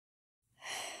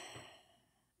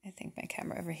I think my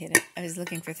camera overheated. I was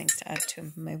looking for things to add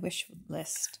to my wish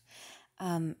list.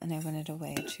 And I wanted a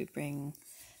way to bring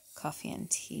coffee and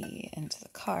tea into the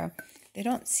car. They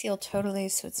don't seal totally,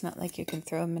 so it's not like you can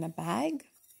throw them in a bag,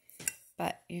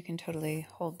 but you can totally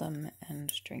hold them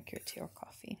and drink your tea or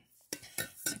coffee.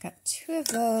 So I got 2 of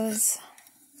those,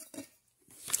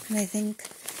 and I think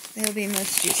they'll be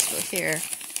most useful here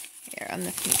on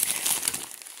the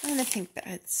pink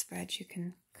bedspread. You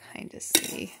can kind of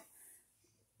see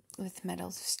with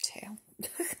Meadows' tail.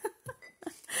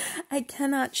 I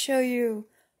cannot show you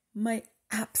my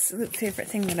absolute favorite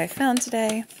thing that I found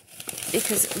today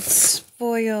because it would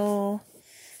spoil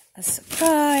a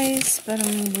surprise, but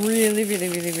I'm really, really,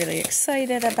 really, really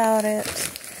excited about it.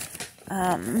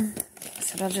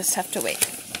 So I'll just have to wait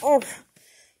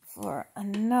for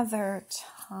another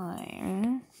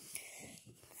time.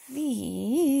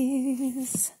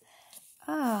 These,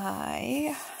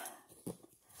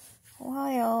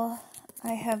 while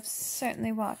I have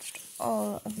certainly watched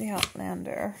all of the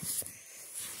Outlander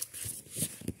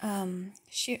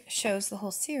shows, the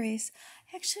whole series,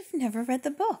 I actually have never read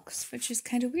the books, which is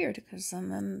kind of weird because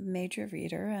I'm a major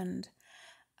reader, and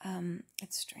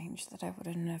it's strange that I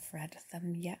wouldn't have read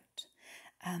them yet.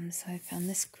 So I found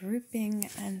this grouping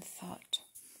and thought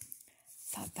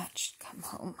that should come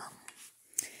home.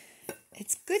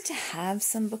 It's good to have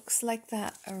some books like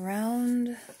that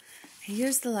around. I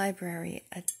use the library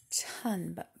a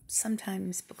ton, but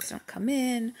sometimes books don't come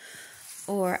in,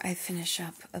 or I finish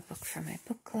up a book for my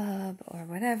book club or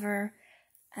whatever,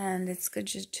 and it's good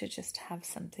to just have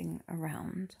something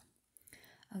around.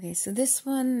 Okay, so this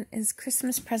one is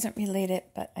Christmas present related,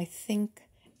 but I think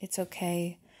it's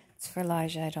okay. It's for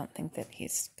Elijah. I don't think that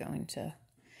he's going to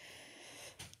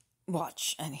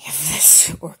watch any of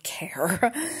this or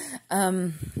care.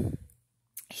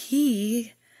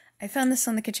 I found this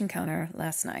on the kitchen counter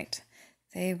last night.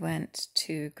 They went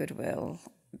to Goodwill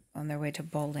on their way to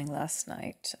bowling last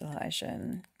night. Elijah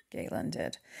and Galen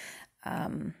did.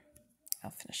 I'll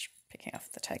finish picking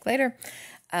off the tag later.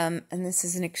 And this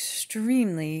is an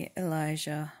extremely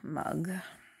Elijah mug.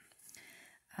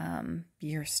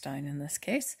 Beer stein in this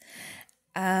case.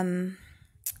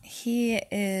 He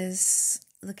is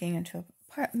looking into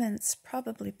apartments,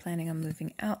 probably planning on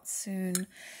moving out soon.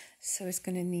 So he's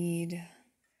going to need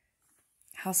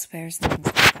house spares and things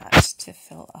like that to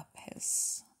fill up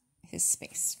his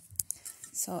space.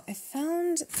 So I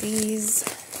found these.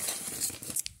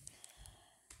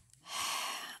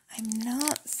 I'm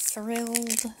not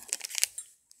thrilled.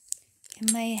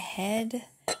 In my head,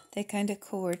 they kind of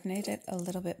coordinate it a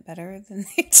little bit better than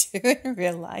they do in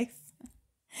real life.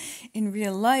 In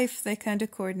real life, they kind of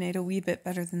coordinate a wee bit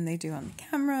better than they do on the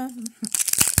camera.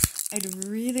 I'd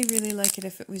really, really like it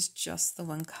if it was just the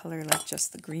one color, like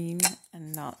just the green,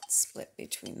 and not split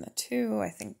between the two. I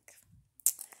think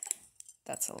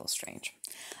that's a little strange.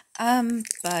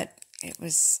 But I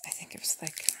think it was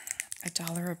like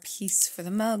 $1 a piece for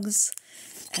the mugs,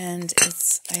 and I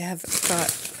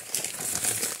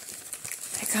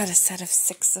got a set of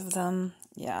 6 of them.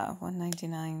 Yeah,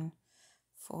 $1.99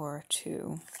 for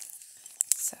 2.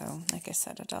 So, like I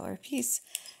said, $1 a piece.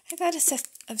 I got a set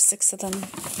of 6 of them.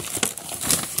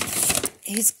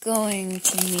 He's going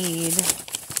to need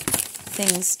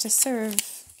things to serve,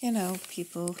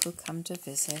 people who come to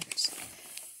visit.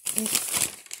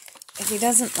 If he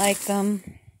doesn't like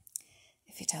them,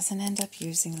 if he doesn't end up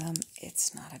using them,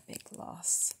 it's not a big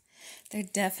loss. They're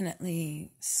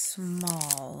definitely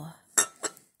small.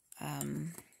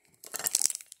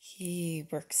 He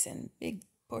works in big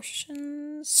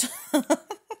portions.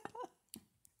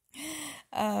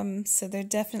 So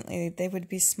they would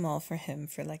be small for him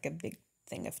for like a big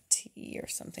thing of tea or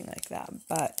something like that.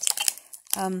 But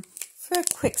for a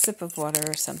quick sip of water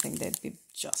or something, they'd be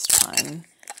just fine.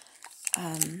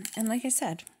 And like I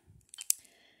said,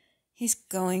 he's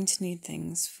going to need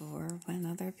things for when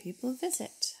other people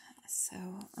visit.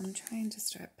 So I'm trying to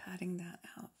start padding that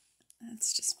out.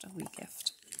 That's just a wee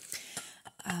gift.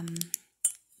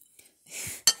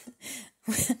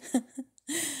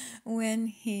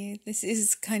 This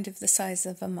is kind of the size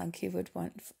of a mug he would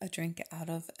want a drink out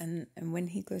of, and when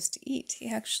he goes to eat, he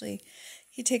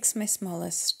takes my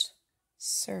smallest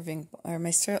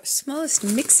smallest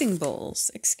mixing bowls,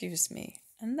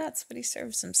 and that's what he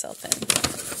serves himself in.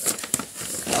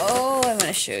 Oh, I want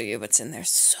to show you what's in there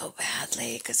so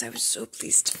badly, because I was so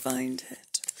pleased to find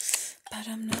it, but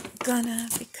I'm not gonna,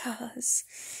 because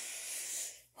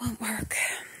won't work.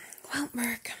 All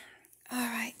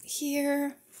right,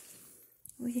 here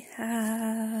we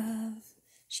have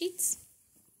sheets.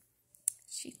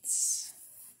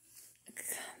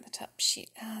 The top sheet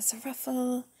has a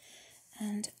ruffle,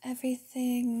 and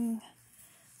everything.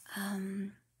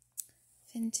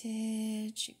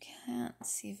 Vintage, you can't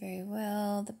see very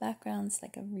well. The background's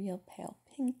like a real pale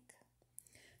pink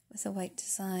with a white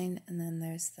design, and then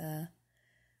there's the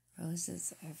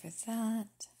roses over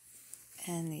that.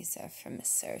 And these are from Miss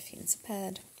Seraphine's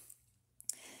bed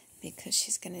because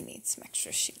she's going to need some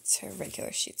extra sheets. Her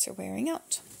regular sheets are wearing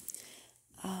out.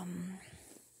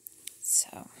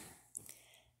 So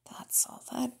that's all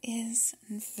that is,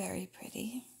 and very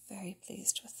pretty. Very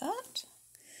pleased with that.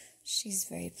 She's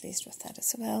very pleased with that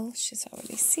as well. She's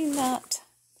already seen that.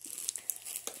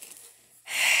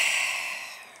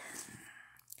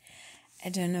 I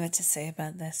don't know what to say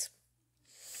about this.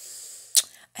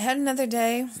 I had another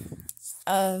day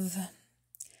of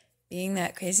being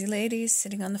that crazy lady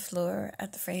sitting on the floor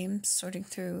at the frames, sorting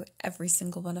through every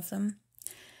single one of them.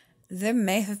 There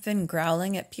may have been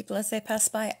growling at people as they pass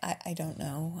by. I don't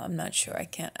know. I'm not sure. I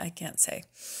can't say.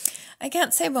 I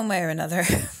can't say one way or another.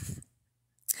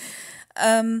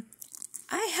 I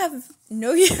have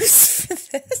no use for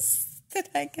this that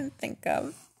I can think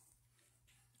of.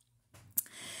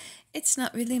 It's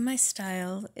not really my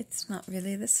style. It's not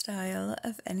really the style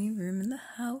of any room in the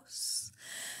house.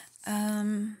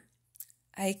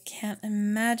 I can't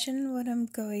imagine what I'm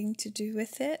going to do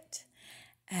with it.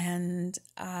 And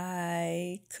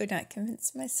I could not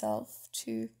convince myself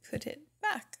to put it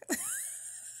back.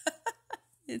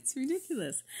 It's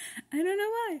ridiculous. I don't know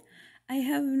why. I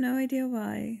have no idea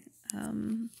why.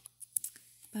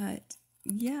 But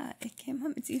yeah, it came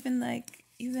home. It's even I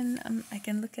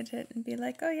can look at it and be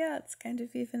like, oh yeah, it's kind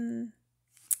of even,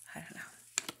 I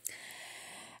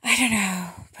don't know,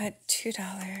 but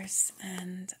 $2,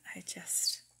 and I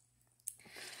just,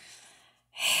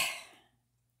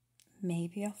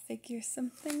 maybe I'll figure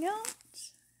something out.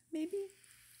 Maybe.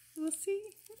 We'll see.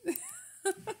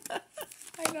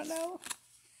 I don't know.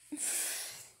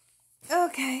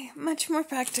 Okay, much more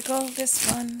practical,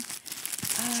 this one.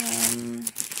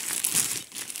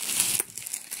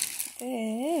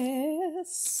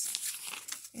 This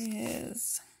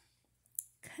is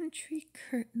country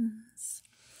curtains.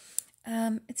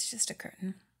 It's just a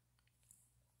curtain.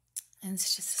 And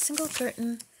it's just a single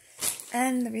curtain.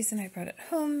 And the reason I brought it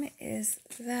home is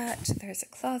that there's a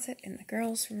closet in the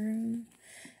girls' room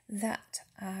that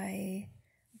I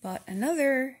bought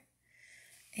another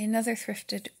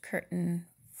thrifted curtain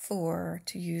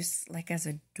to use like as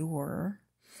a door.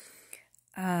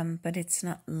 But it's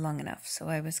not long enough, so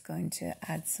I was going to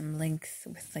add some length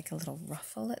with like a little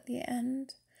ruffle at the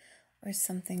end or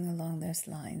something along those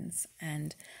lines.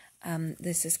 And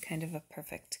this is kind of a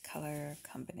perfect color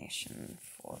combination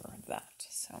for that,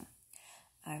 so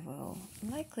I will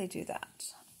likely do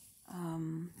that.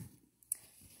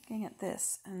 Looking at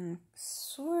this and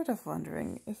sort of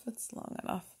wondering if it's long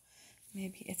enough.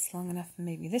 Maybe it's long enough, and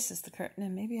maybe this is the curtain,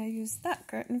 and maybe I use that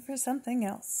curtain for something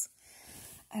else.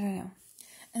 I don't know.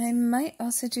 And I might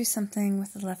also do something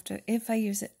with the leftover, if I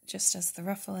use it just as the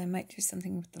ruffle, I might do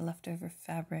something with the leftover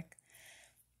fabric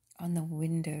on the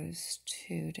windows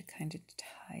too, to kind of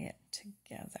tie it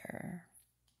together.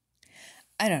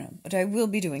 I don't know, but I will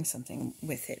be doing something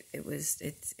with it.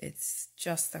 It's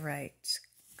just the right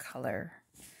color,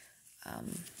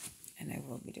 and I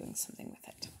will be doing something with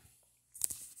it.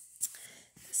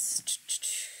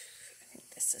 I think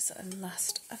this is the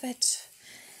last of it.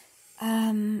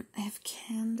 I have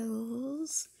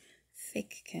candles,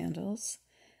 fake candles,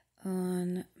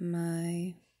 on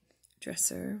my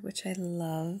dresser, which I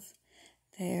love.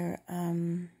 They're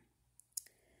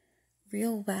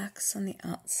real wax on the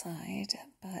outside,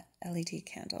 but LED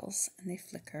candles, and they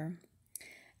flicker,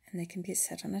 and they can be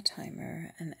set on a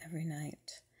timer, and every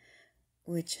night,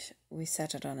 which we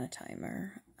set it on a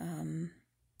timer,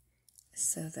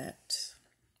 so that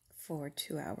for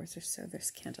 2 hours or so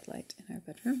there's candlelight in our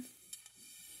bedroom.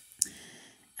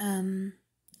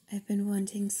 I've been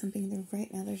wanting something,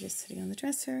 right now they're just sitting on the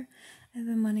dresser. I've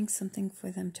been wanting something for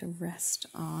them to rest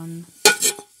on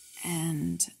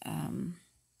and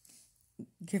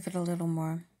give it a little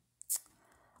more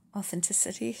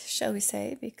authenticity, shall we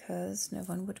say, because no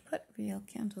one would put real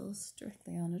candles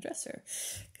directly on a dresser,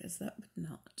 because that would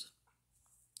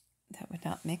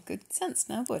not make good sense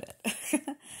now, would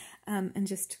it? And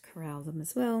just to corral them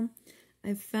as well.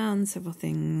 I've found several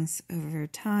things over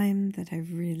time that I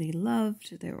really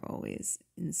loved. They were always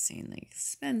insanely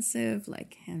expensive,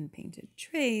 like hand-painted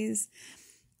trays,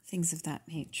 things of that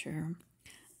nature.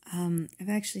 I've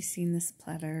actually seen this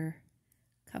platter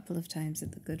a couple of times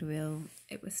at the Goodwill.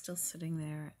 It was still sitting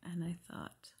there, and I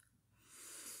thought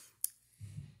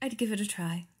I'd give it a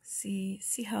try, see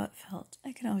how it felt.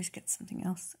 I could always get something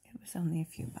else. It was only a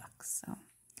few bucks, so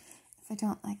if I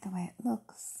don't like the way it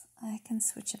looks, I can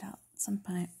switch it out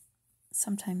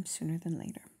sometime sooner than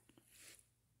later.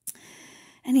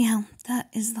 Anyhow, that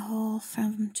is the haul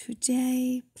from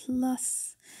today,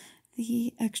 plus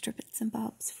the extra bits and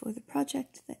bobs for the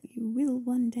project that you will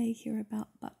one day hear about,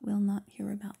 but will not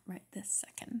hear about right this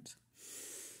second.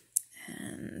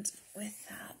 And with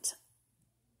that,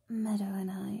 Meadow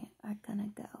and I are gonna